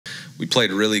we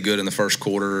played really good in the first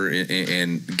quarter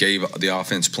and gave the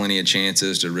offense plenty of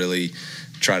chances to really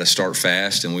try to start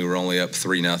fast, and we were only up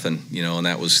 3-0, you know, and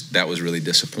that was really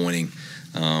disappointing.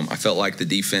 I felt like the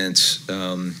defense,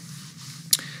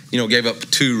 you know, gave up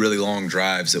 2 really long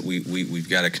drives that we've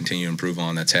got to continue to improve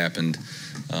on. That's happened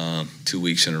 2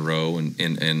 weeks in a row,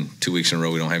 and 2 weeks in a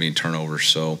row we don't have any turnovers.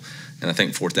 So, and I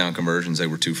think 4th down conversions, they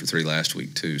were 2 for 3 last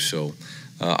week too. So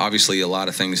obviously a lot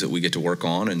of things that we get to work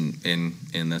on,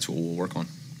 and that's what we'll work on.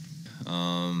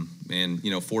 And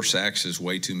you know, 4 sacks is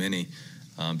way too many.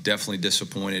 Definitely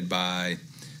disappointed by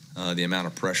the amount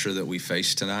of pressure that we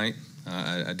faced tonight.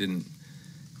 I didn't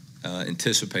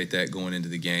anticipate that going into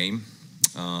the game.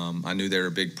 I knew they were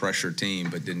a big pressure team,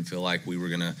 but didn't feel like we were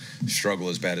going to struggle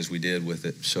as bad as we did with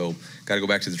it. So, got to go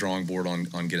back to the drawing board on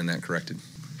getting that corrected.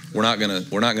 We're not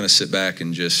gonna sit back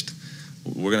and just.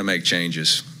 We're gonna make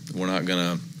changes. We're not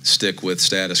gonna stick with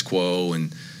status quo.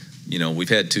 And you know, we've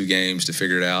had 2 games to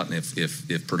figure it out. And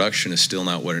if production is still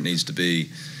not what it needs to be,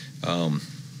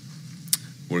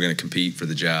 we're gonna compete for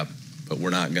the job. But we're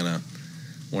not gonna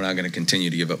continue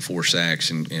to give up 4 sacks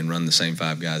and run the same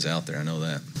 5 guys out there. I know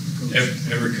that.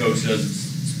 Every coach says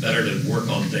it's better to work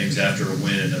on things after a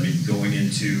win. I mean, going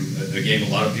into a game, a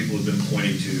lot of people have been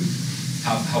pointing to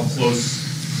how close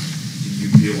do you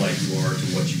feel like you are to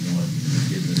what you want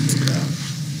getting this figured out?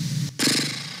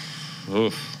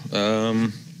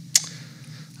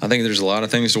 I think there's a lot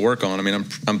of things to work on. I mean,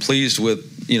 I'm pleased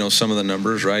with, you know, some of the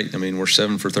numbers, right? I mean, we're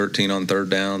 7 for 13 on 3rd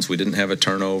downs. We didn't have a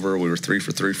turnover. We were 3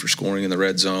 for 3 for scoring in the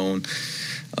red zone.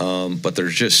 But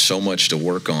there's just so much to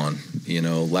work on. You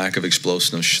know, lack of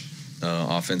explosiveness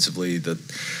offensively,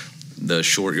 the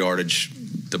short yardage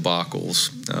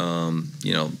debacles.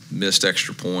 You know, missed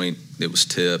extra point. It was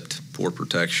tipped. Poor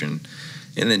protection,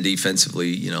 and then defensively,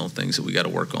 you know, things that we got to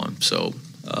work on. So.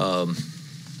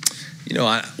 You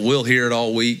know, we'll hear it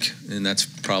all week, and that's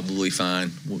probably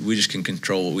fine. We just can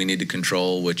control what we need to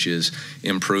control, which is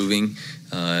improving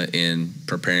and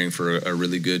preparing for a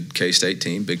really good K-State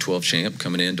team, Big 12 champ,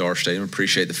 coming into our stadium.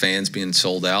 Appreciate the fans being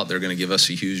sold out. They're going to give us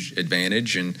a huge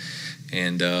advantage, and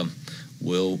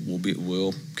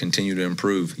we'll continue to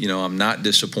improve. You know, I'm not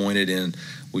disappointed in.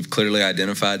 We've clearly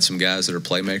identified some guys that are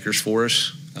playmakers for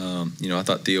us. You know, I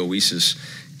thought Theo Weiss's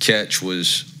catch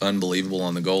was unbelievable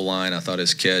on the goal line. I thought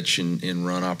his catch and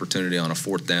run opportunity on a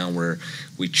 4th down where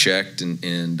we checked,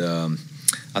 and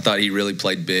I thought he really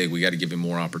played big. We got to give him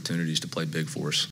more opportunities to play big for us.